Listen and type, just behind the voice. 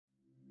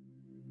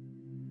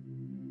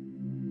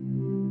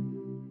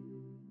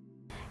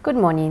Good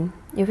morning.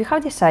 If you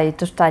have decided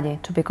to study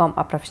to become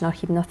a professional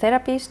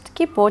hypnotherapist,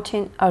 keep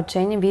watching our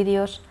training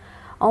videos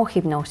on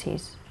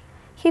hypnosis.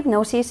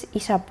 Hypnosis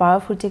is a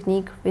powerful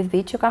technique with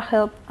which you can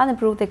help and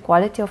improve the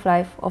quality of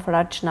life of a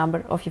large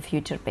number of your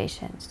future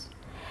patients.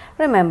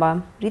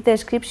 Remember, read the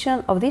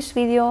description of this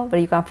video where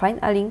you can find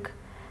a link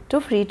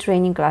to free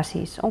training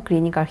classes on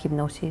clinical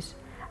hypnosis,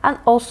 and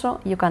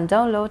also you can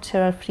download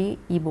several free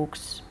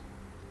ebooks.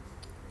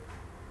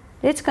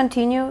 Let's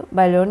continue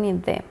by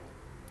learning the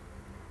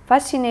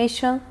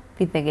fascination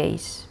with the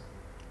gaze.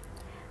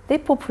 The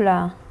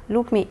popular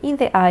look me in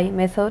the eye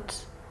method,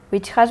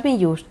 which has been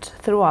used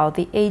throughout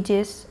the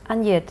ages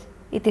and yet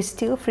it is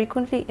still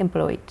frequently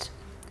employed.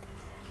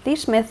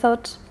 This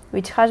method,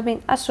 which has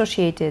been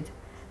associated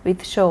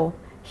with show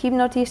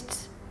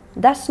hypnotists,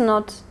 does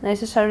not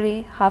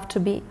necessarily have to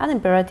be an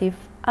imperative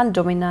and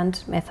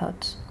dominant method.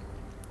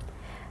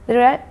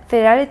 The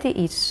reality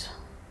is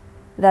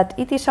that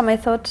it is a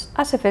method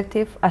as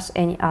effective as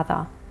any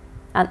other,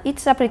 and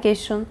its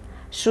application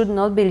should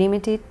not be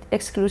limited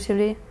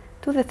exclusively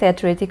to the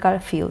theoretical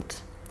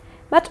field,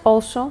 but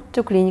also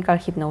to clinical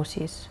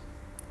hypnosis.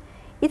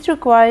 It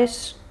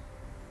requires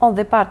on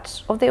the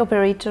part of the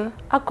operator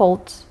a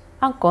cold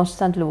and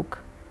constant look,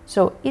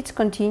 so its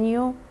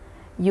continued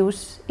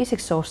use is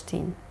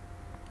exhausting.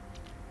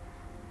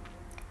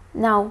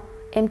 Now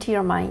empty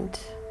your mind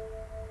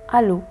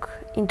and look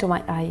into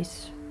my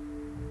eyes.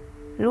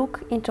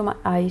 Look into my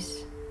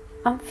eyes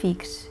and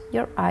fix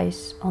your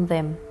eyes on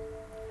them,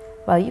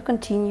 while you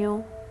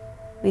continue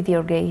with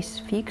your gaze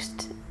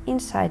fixed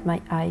inside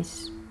my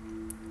eyes.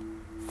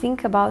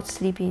 Think about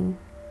sleeping.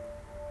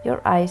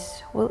 Your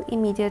eyes will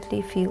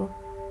immediately feel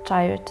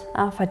tired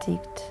and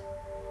fatigued.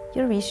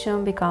 Your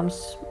vision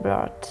becomes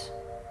blurred.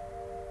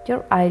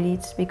 Your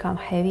eyelids become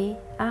heavy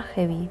and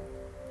heavy.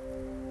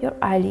 Your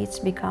eyelids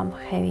become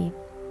heavy.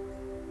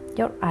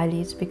 Your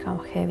eyelids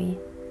become heavy.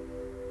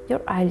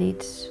 Your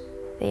eyelids,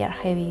 they are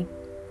heavy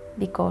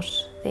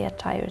because they are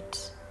tired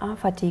and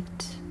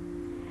fatigued.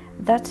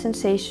 That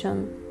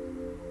sensation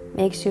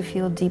makes you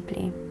feel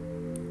deeply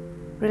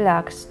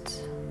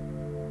relaxed.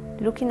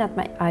 Looking at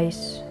my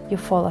eyes, you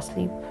fall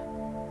asleep.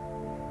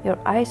 Your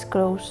eyes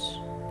close,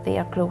 they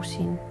are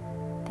closing,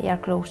 they are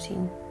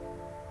closing.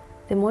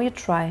 The more you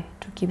try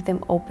to keep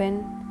them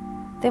open,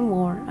 the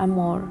more and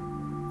more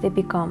they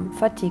become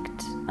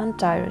fatigued and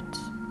tired.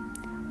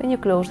 When you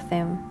close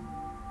them,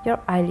 your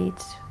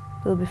eyelids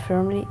will be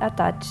firmly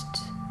attached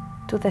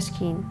to the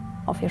skin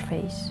of your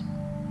face.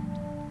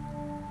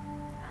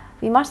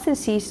 We must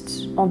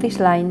insist on this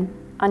line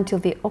until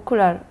the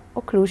ocular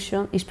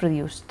occlusion is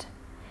produced,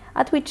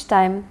 at which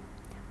time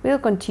we will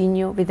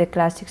continue with the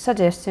classic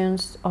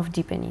suggestions of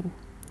deepening.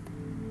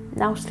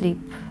 Now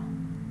sleep,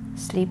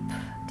 sleep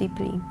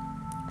deeply,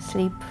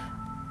 sleep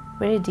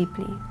very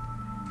deeply,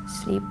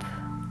 sleep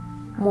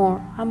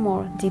more and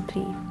more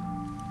deeply,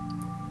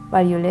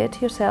 while you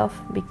let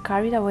yourself be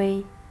carried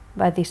away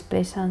by these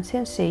pleasant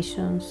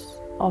sensations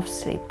of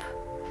sleep,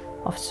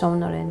 of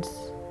somnolence,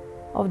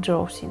 of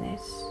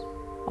drowsiness,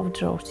 of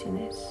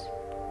drowsiness.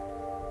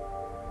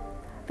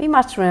 We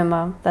must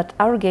remember that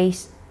our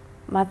gaze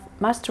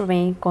must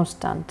remain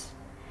constant.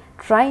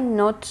 Try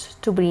not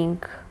to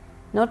blink,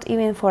 not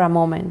even for a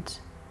moment,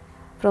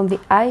 from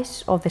the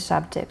eyes of the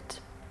subject.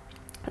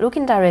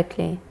 Looking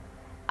directly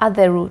at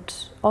the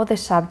root of the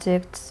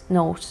subject's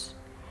nose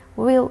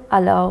will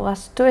allow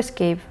us to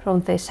escape from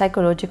the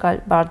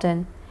psychological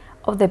burden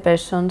of the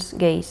person's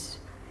gaze,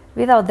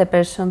 without the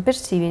person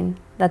perceiving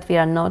that we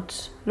are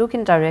not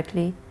looking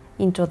directly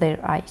into their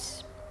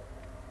eyes.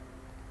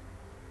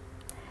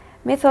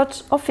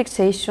 Methods of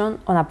fixation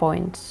on a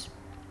point.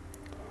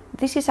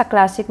 This is a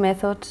classic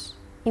method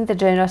in the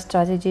general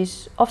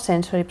strategies of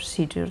sensory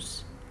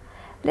procedures.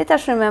 Let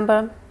us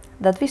remember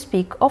that we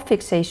speak of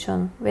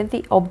fixation when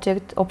the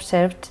object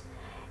observed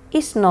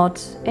is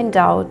not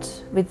endowed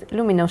with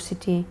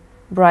luminosity,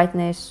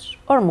 brightness,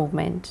 or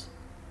movement.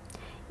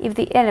 If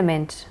the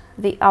element,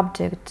 the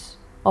object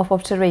of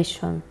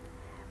observation,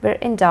 were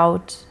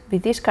endowed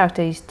with these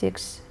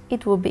characteristics,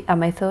 it would be a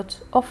method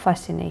of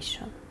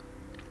fascination.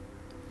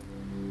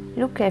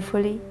 Look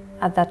carefully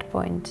at that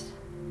point,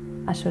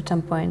 a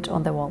certain point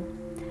on the wall,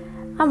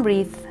 and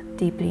breathe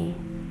deeply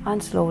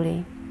and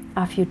slowly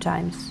a few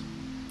times.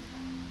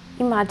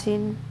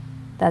 Imagine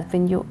that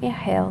when you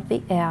inhale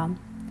the air,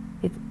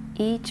 with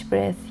each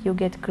breath you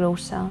get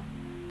closer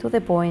to the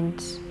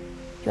point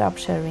you are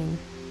observing.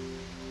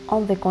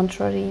 On the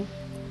contrary,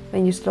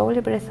 when you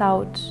slowly breathe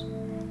out,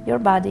 your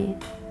body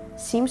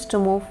seems to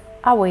move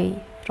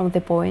away from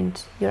the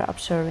point you are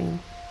observing.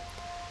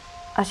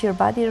 As your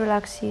body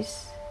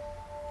relaxes,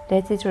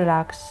 let it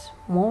relax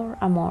more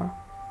and more,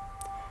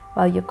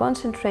 while you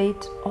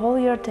concentrate all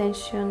your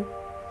attention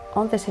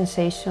on the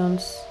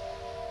sensations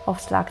of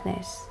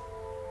slackness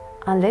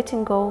and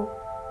letting go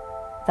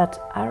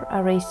that are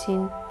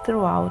arising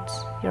throughout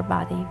your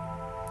body.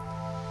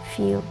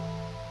 Feel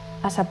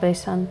as a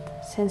pleasant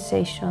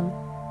sensation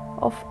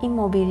of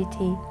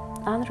immobility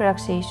and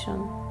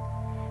relaxation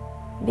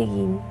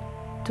begin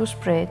to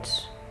spread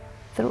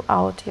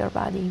throughout your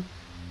body.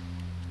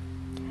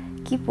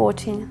 Keep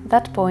watching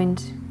that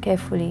point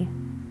carefully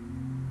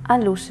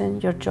and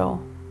loosen your jaw.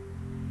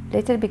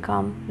 Let it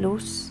become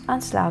loose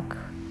and slack,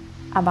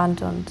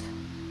 abandoned.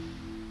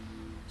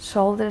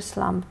 Shoulders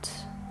slumped,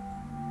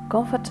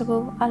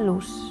 comfortable and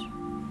loose.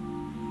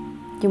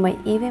 You may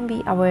even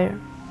be aware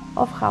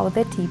of how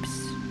the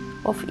tips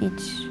of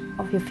each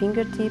of your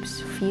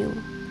fingertips feel.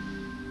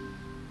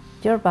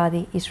 Your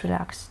body is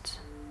relaxed,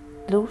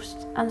 loose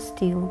and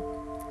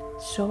still,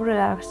 so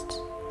relaxed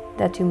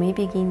that you may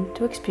begin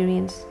to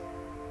experience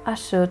a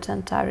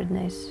certain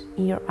tiredness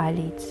in your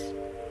eyelids.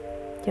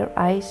 Your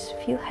eyes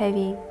feel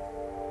heavy,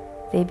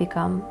 they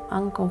become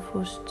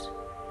unconfused.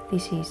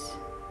 This is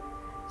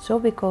so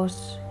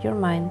because your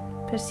mind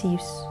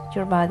perceives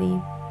your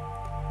body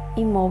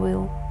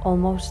immobile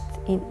almost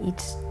in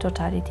its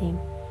totality,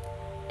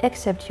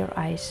 except your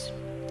eyes,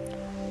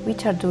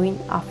 which are doing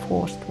a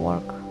forced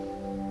work,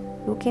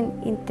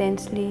 looking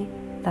intensely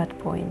at that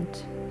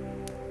point.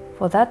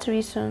 For that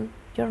reason,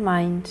 your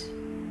mind,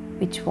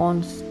 which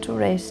wants to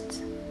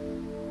rest,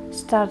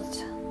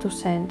 starts to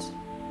send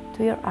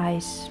to your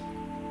eyes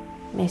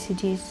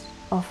messages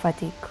of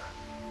fatigue,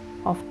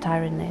 of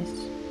tiredness.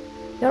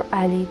 Your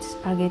eyelids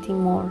are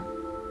getting more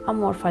and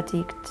more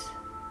fatigued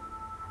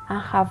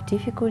and have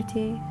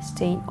difficulty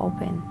staying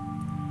open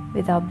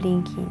without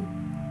blinking.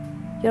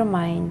 Your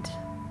mind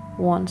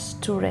wants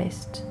to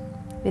rest.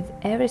 With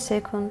every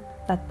second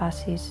that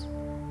passes,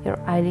 your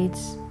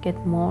eyelids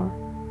get more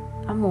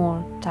and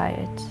more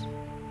tired.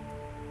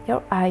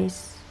 Your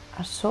eyes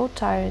are so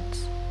tired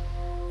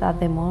that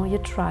the more you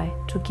try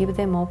to keep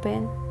them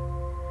open,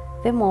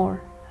 the more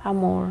and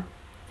more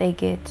they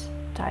get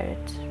tired.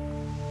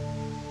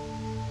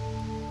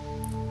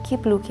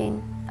 Keep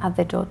looking at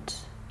the dot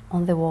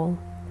on the wall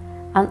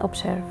and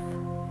observe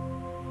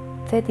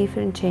the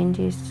different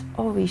changes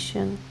of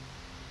vision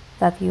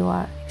that you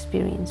are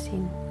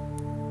experiencing.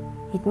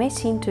 It may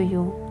seem to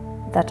you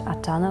that a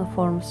tunnel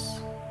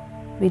forms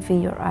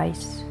between your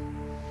eyes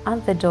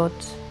and the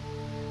dot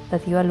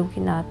that you are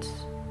looking at.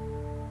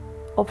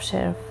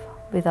 Observe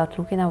without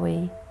looking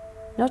away,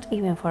 not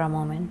even for a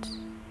moment.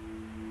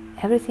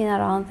 Everything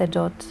around the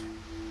dot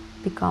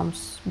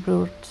becomes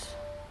blurred,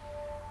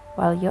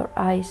 while your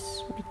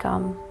eyes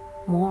become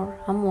more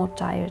and more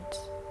tired.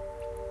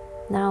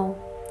 Now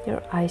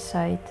your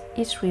eyesight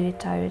is really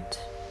tired.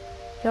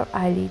 Your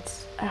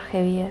eyelids are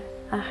heavier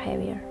and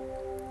heavier,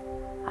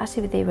 as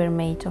if they were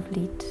made of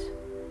lead.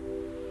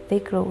 They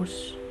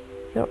close,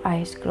 your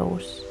eyes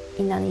close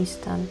in an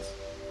instant.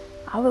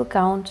 I will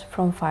count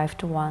from 5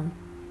 to 1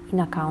 in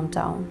a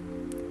countdown.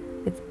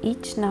 With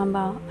each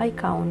number I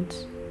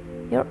count,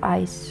 your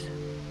eyes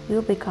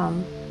will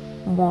become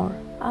more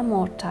and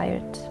more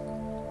tired.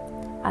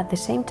 At the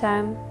same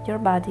time, your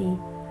body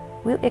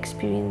will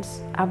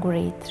experience a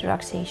great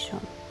relaxation.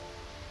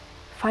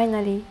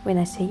 Finally, when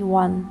I say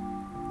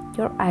 1,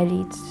 your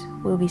eyelids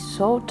will be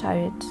so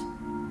tired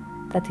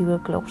that you will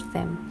close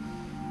them.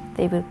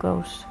 They will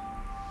close,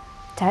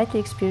 tightly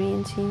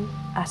experiencing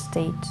a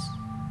state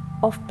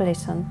of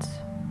pleasant,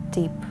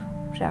 deep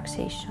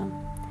relaxation.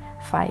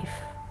 5.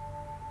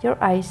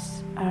 Your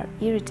eyes are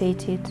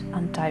irritated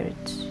and tired.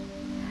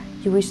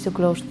 You wish to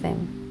close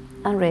them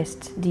and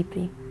rest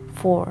deeply.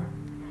 4.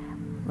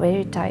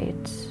 Very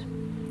tired,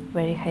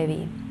 very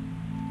heavy.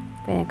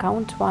 When I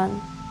count 1,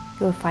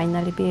 you will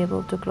finally be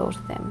able to close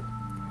them.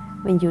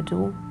 When you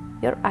do,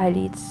 your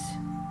eyelids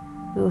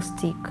will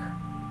stick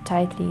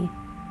tightly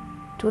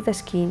to the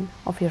skin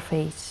of your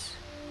face,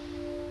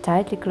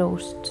 tightly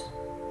closed.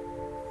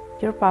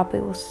 Your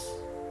pupils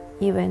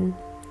even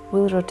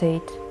will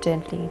rotate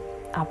gently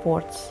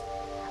upwards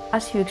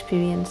as you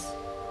experience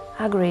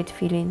a great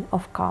feeling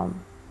of calm,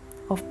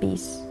 of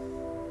peace,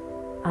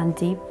 and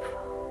deep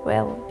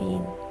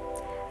well-being.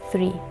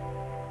 3.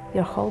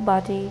 Your whole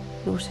body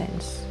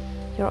loosens.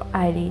 Your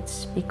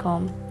eyelids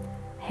become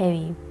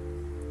heavy.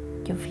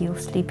 You feel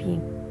sleepy.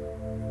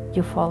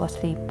 You fall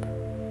asleep.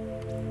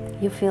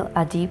 You feel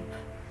a deep,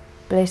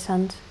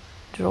 pleasant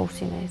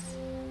drowsiness.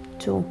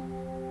 2.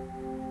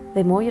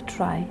 The more you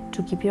try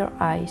to keep your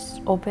eyes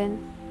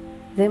open,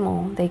 the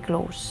more they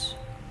close.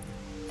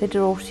 The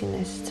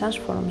drowsiness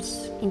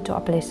transforms into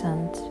a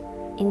pleasant,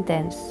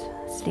 intense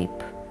sleep.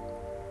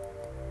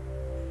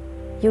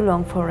 You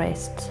long for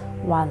rest.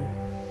 1.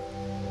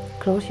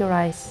 Close your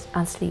eyes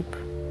and sleep.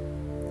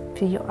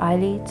 Feel your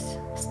eyelids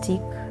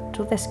stick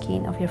to the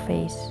skin of your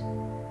face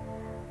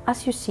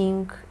as you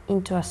sink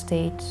into a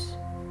state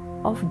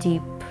of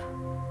deep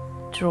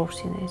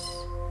drowsiness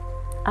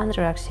and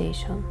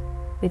relaxation.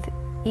 With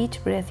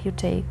each breath you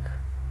take,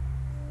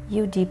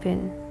 you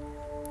deepen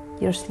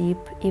your sleep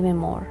even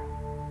more,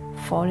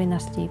 falling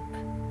asleep,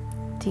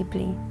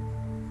 deeply,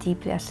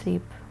 deeply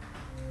asleep,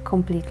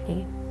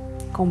 completely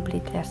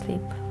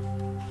asleep.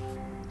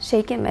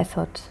 Shaking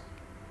method.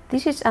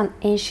 This is an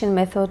ancient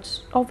method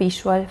of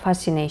visual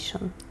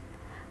fascination,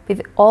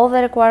 with all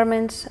the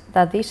requirements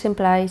that this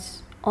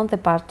implies on the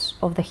part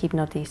of the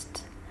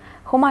hypnotist,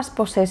 who must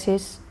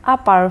possess a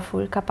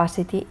powerful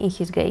capacity in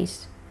his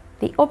gaze.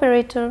 The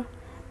operator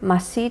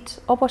must sit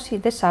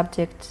opposite the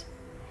subject,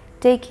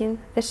 taking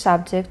the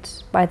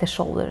subject by the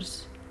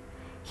shoulders.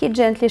 He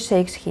gently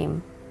shakes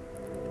him,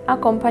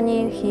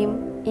 accompanying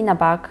him in a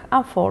back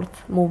and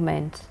forth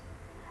movement,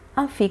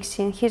 and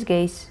fixing his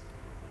gaze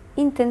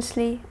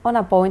intensely on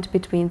a point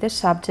between the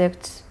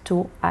subject's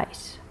two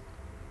eyes.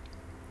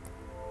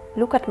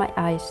 Look at my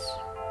eyes.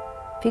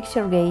 Fix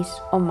your gaze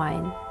on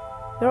mine.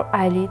 Your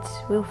eyelids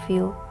will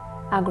feel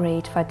a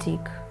great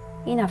fatigue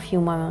in a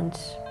few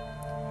moments.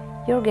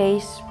 Your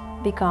gaze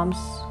becomes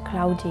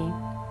cloudy.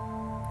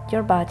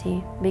 Your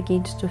body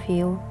begins to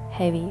feel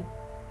heavy.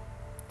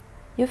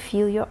 You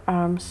feel your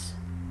arms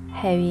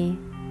heavy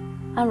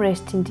and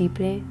resting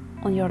deeply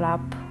on your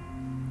lap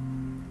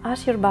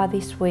as your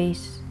body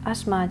sways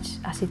as much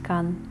as it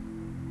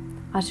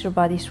can. As your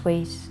body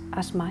sways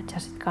as much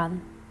as it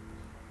can.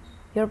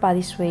 Your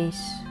body sways,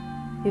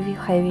 you feel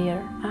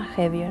heavier and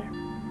heavier,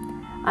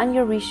 and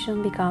your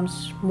vision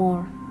becomes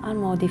more and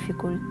more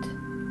difficult.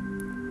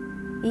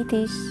 It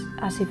is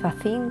as if a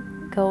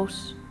thin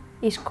gauze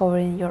is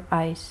covering your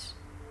eyes.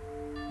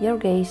 Your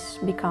gaze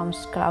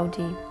becomes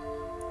cloudy,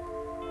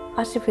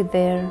 as if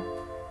there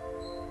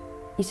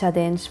is a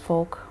dense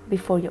fog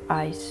before your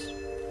eyes.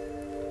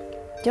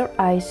 Your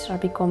eyes are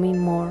becoming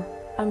more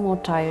and more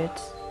tired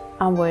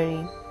and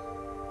weary.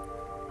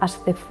 As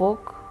the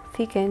fog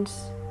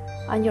thickens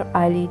and your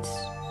eyelids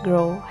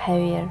grow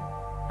heavier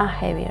and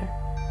heavier,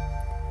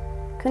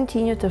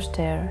 continue to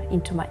stare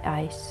into my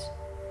eyes.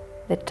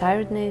 The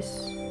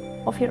tiredness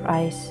of your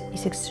eyes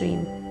is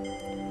extreme.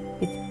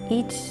 With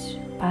each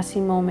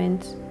passing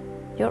moment,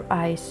 your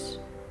eyes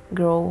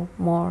grow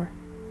more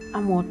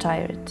and more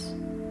tired,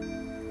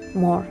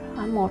 more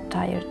and more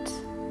tired,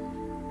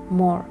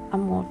 more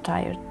and more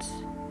tired,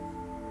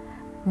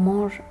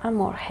 more and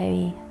more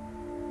heavy,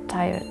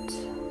 tired,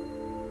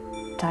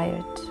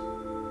 tired,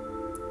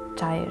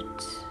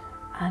 tired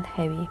and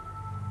heavy.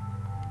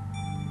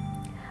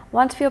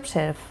 Once we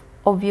observe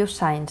obvious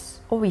signs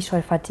of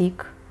visual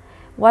fatigue,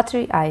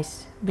 watery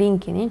eyes,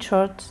 blinking in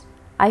short,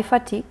 eye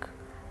fatigue,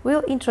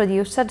 will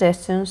introduce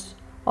suggestions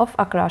of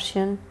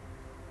occlusion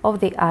of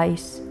the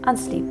eyes and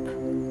sleep.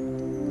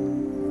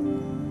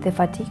 The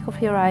fatigue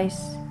of your eyes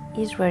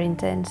is very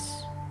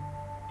intense.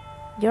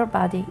 Your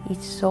body is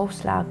so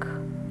slack,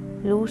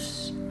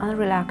 loose and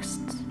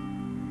relaxed.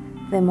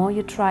 The more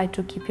you try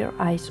to keep your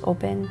eyes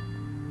open,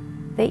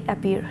 they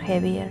appear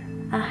heavier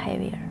and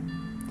heavier.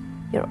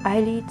 Your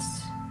eyelids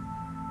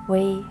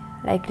weigh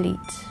like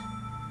lids,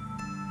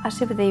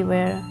 as if they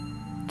were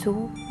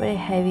two very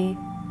heavy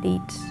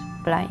lids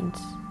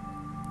blinds.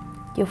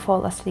 You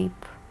fall asleep.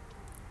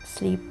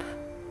 Sleep,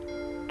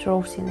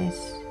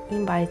 drowsiness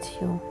invites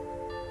you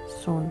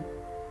soon.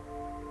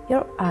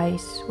 Your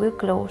eyes will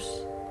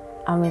close,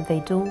 and when they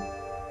do,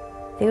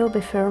 they will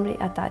be firmly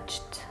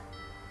attached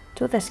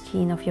to the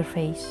skin of your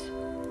face.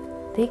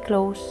 They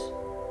close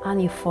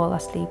and you fall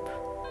asleep,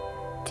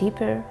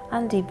 deeper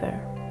and deeper.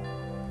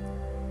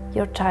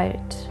 Your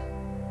tired,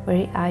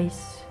 weary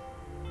eyes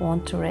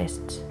want to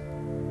rest.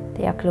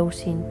 They are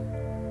closing,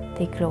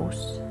 they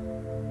close,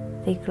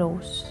 they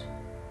close.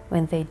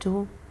 When they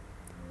do,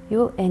 you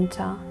will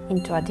enter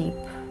into a deep,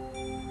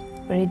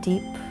 very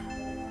deep,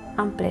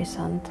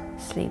 unpleasant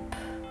sleep.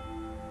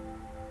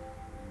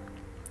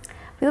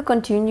 We'll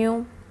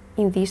continue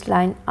in this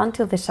line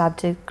until the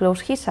subject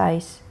closes his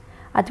eyes,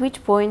 at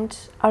which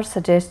point our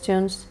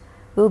suggestions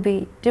will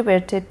be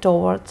diverted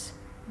towards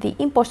the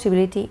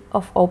impossibility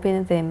of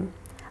opening them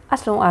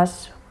as long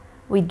as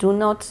we do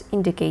not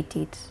indicate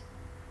it,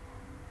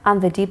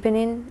 and the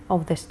deepening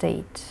of the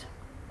state.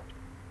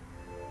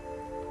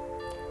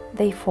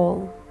 They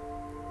fall,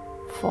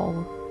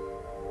 fall,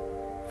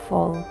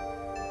 fall,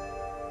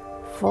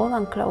 fall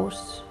and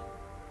close.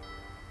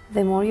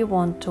 The more you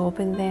want to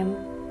open them,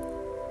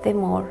 the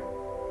more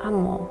and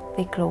more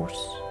they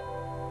close.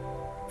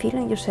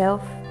 Feeling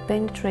yourself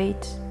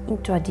penetrate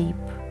into a deep,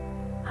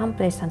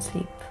 unpleasant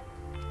sleep.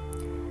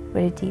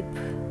 Very deep,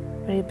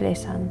 very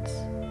pleasant.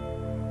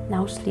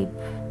 Now sleep,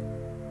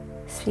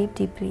 sleep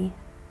deeply,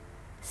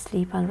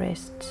 sleep and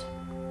rest.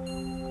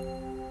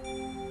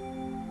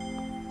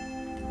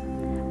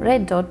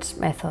 Red dots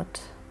method.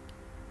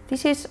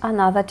 This is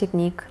another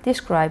technique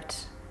described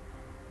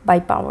by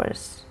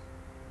Powers,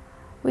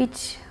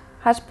 which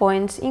has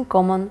points in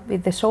common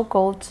with the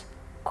so-called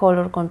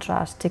color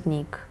contrast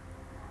technique.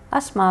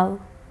 A small,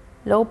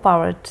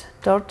 low-powered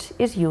torch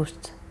is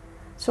used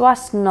so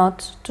as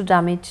not to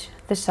damage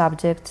the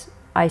subject's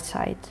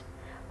eyesight,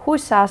 who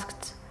is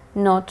asked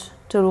not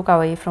to look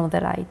away from the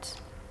light.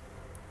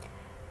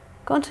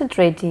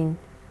 Concentrating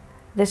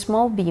the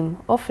small beam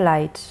of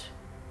light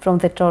from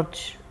the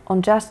torch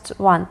on just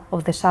one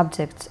of the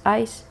subject's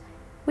eyes,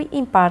 we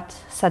impart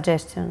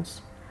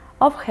suggestions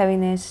of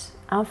heaviness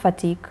and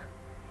fatigue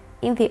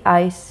in the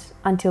eyes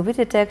until we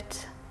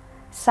detect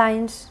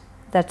signs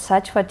that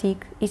such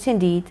fatigue is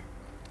indeed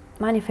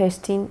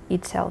manifesting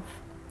itself.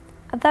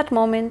 At that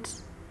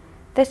moment,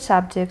 the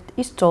subject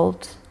is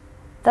told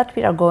that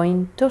we are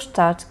going to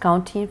start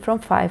counting from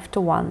 5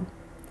 to 1,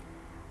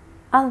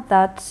 and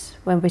that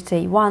when we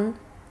say 1,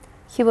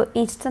 he will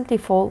instantly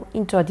fall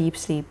into a deep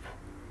sleep.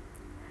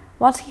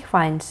 Once he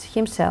finds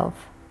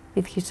himself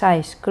with his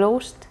eyes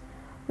closed,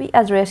 we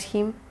address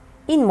him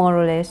in more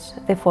or less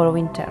the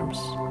following terms.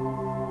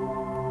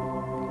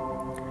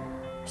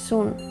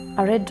 Soon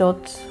a red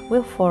dot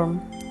will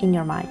form in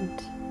your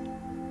mind.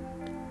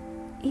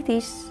 It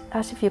is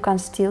as if you can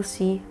still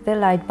see the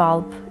light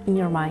bulb in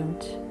your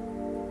mind.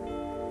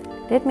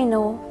 Let me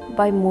know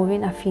by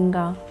moving a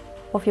finger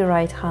of your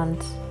right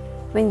hand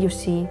when you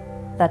see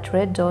that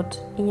red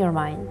dot in your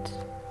mind.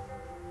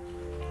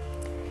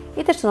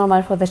 It is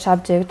normal for the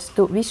subject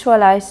to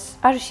visualize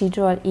a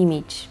residual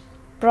image,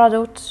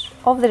 product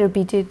of the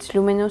repeated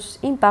luminous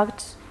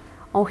impacts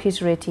on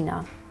his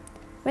retina,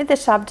 when the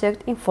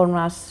subject informs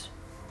us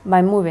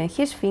by moving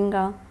his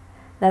finger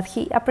that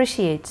he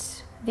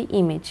appreciates the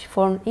image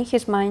formed in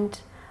his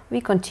mind.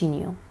 We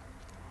continue.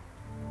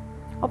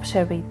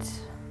 Observe it.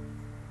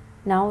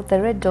 Now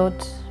the red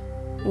dot,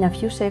 in a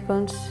few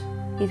seconds,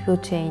 it will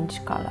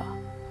change color.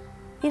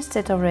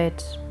 Instead of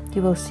red,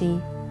 you will see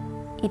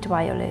it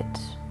violet.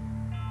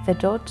 The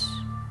dot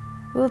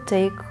will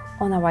take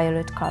on a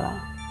violet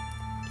color.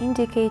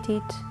 Indicate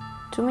it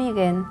to me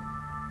again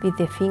with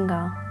the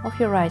finger of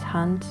your right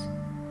hand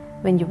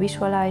when you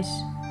visualize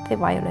the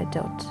violet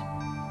dot.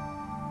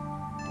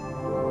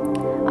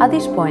 At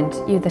this point,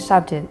 if the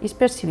subject is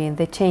perceiving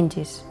the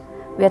changes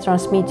we are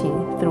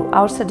transmitting through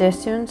our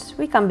suggestions,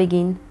 we can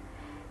begin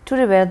to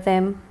revert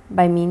them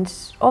by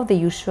means of the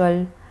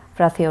usual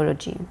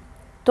phraseology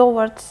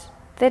towards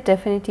the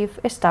definitive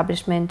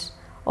establishment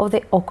of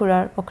the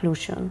ocular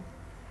occlusion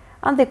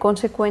and the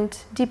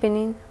consequent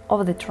deepening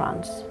of the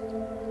trance.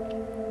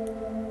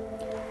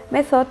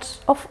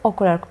 Methods of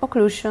ocular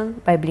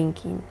occlusion by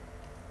blinking.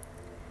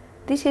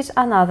 This is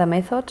another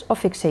method of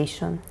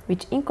fixation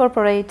which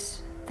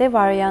incorporates the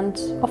variant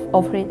of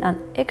offering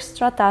an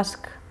extra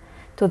task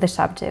to the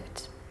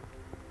subject.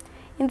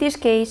 In this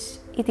case,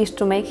 it is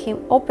to make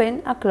him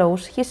open and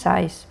close his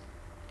eyes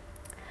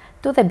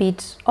to the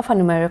beats of a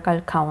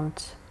numerical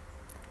count.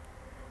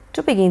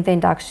 To begin the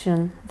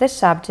induction, the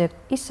subject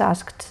is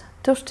asked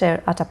to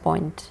stare at a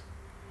point,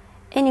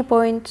 any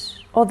point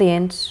or the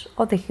ends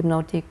of the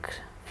hypnotic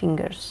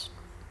fingers.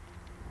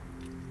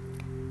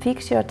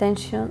 Fix your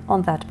attention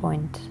on that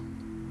point.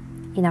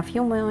 In a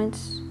few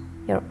moments,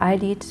 your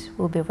eyelids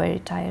will be very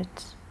tired.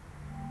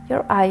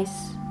 Your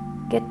eyes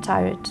get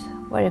tired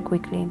very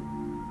quickly.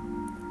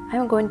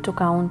 I'm going to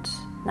count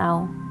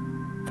now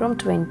from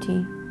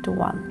 20 to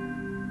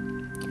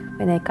 1.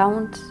 When I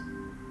count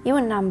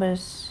even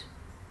numbers,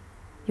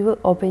 you will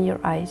open your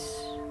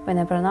eyes. When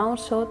I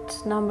pronounce odd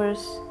numbers,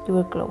 you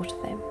will close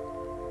them.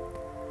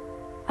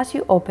 As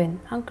you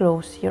open and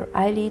close your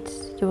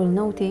eyelids, you will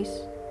notice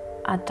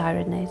a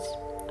tiredness,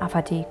 a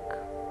fatigue,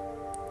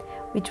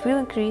 which will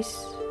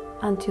increase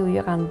until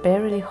you can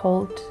barely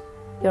hold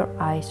your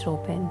eyes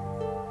open.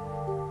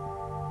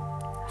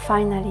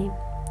 Finally,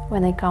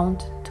 when I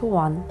count to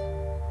 1,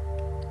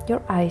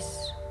 your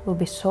eyes will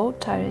be so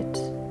tired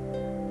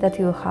that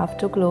you will have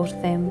to close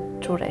them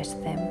to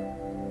rest them.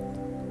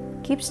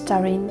 Keep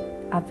staring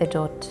at the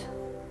dot.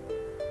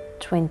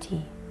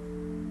 20.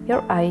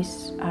 Your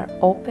eyes are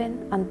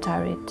open and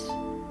tired.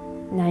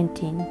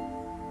 19.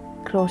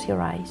 Close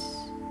your eyes.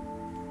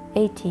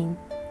 18.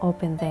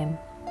 Open them.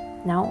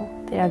 Now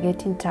they are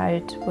getting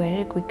tired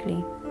very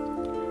quickly.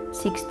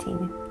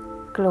 16.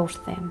 Close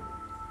them.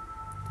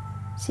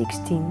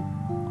 16.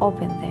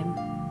 Open them.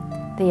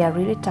 They are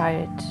really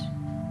tired.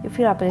 You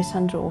feel a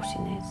pleasant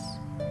drowsiness.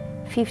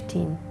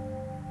 15.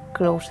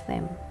 Close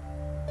them.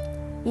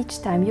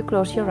 Each time you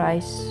close your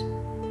eyes,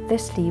 the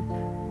sleep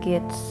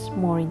gets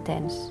more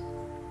intense.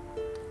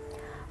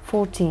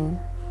 14.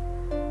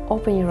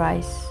 Open your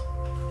eyes.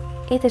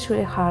 It is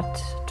really hard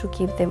to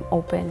keep them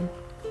open.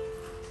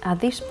 At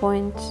this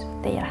point,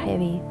 they are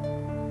heavy.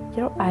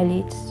 Your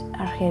eyelids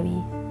are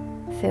heavy.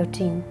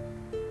 13.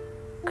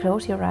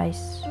 Close your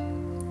eyes.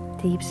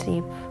 Deep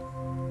sleep.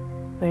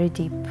 Very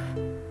deep.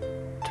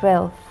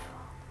 12.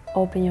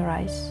 Open your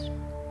eyes.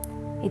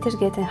 It is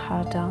getting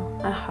harder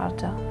and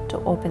harder to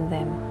open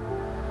them.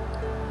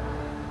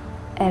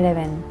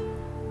 11.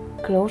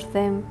 Close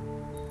them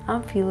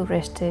and feel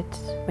rested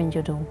when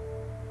you do.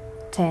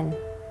 10.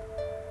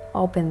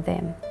 Open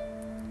them.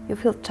 You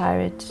feel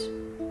tired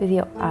with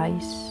your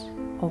eyes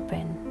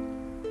open.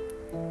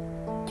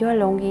 You are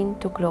longing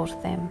to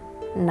close them.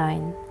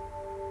 9.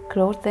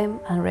 Close them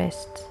and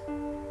rest.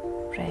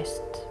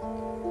 Rest.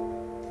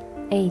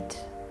 8.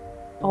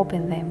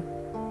 Open them.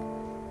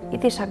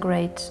 It is a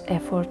great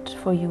effort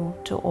for you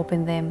to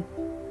open them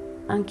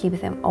and keep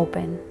them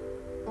open.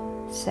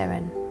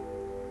 7.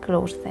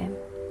 Close them.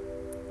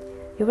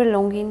 You were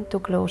longing to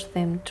close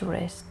them to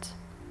rest.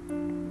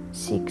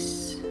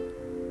 6.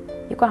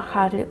 You can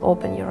hardly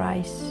open your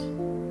eyes.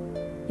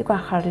 You can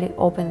hardly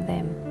open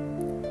them.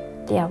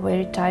 They are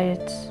very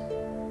tired,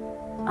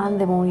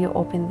 and the more you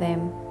open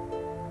them,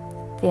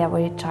 they are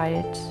very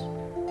tired,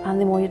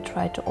 and the more you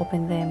try to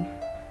open them,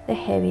 the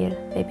heavier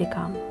they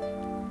become.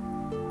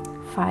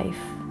 5.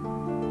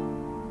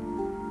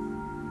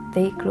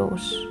 They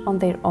close on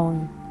their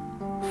own.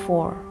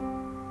 4.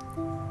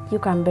 You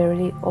can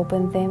barely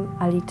open them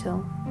a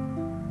little.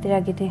 They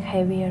are getting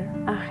heavier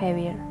and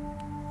heavier.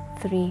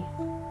 3.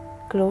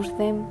 Close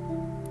them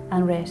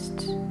and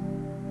rest.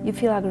 You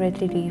feel a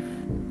great relief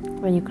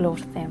when you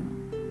close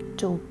them.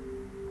 2.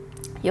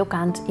 You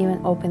can't even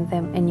open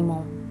them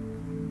anymore.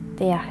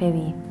 They are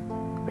heavy,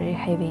 very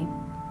heavy,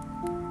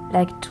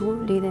 like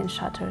 2 leaden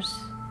shutters.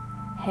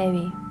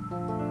 Heavy,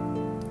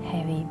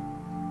 heavy,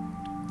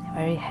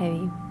 very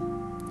heavy.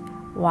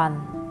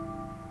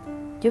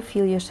 1. You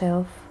feel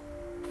yourself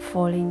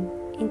falling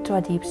into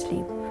a deep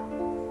sleep.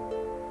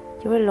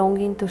 You are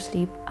longing to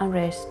sleep and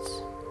rest.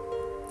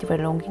 You are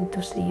longing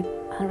to sleep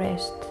and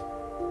rest.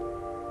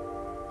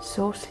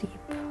 So sleep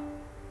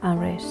and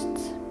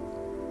rest.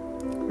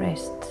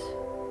 Rest.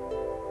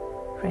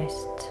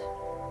 Rest.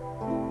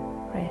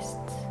 Rest.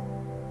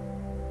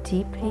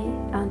 Deeply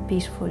and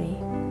peacefully.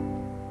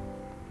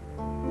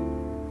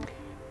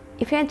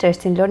 If you're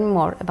interested in learning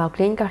more about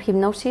clinical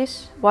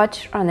hypnosis,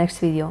 watch our next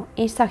video,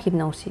 Instant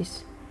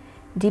Hypnosis,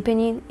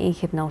 Deepening in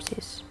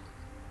Hypnosis.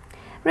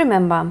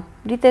 Remember,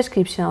 read the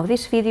description of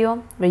this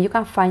video where you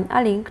can find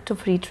a link to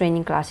free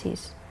training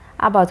classes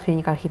about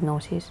clinical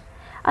hypnosis,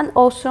 and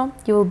also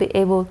you will be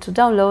able to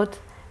download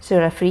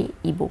several free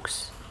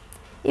ebooks.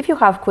 If you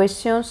have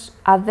questions,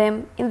 add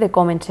them in the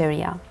comments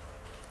area.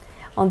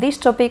 On this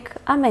topic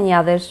and many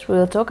others we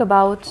will talk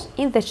about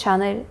in the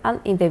channel and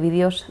in the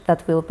videos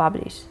that we'll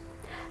publish.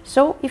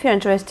 So if you're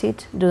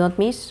interested, do not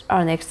miss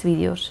our next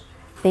videos.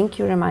 Thank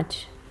you very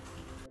much.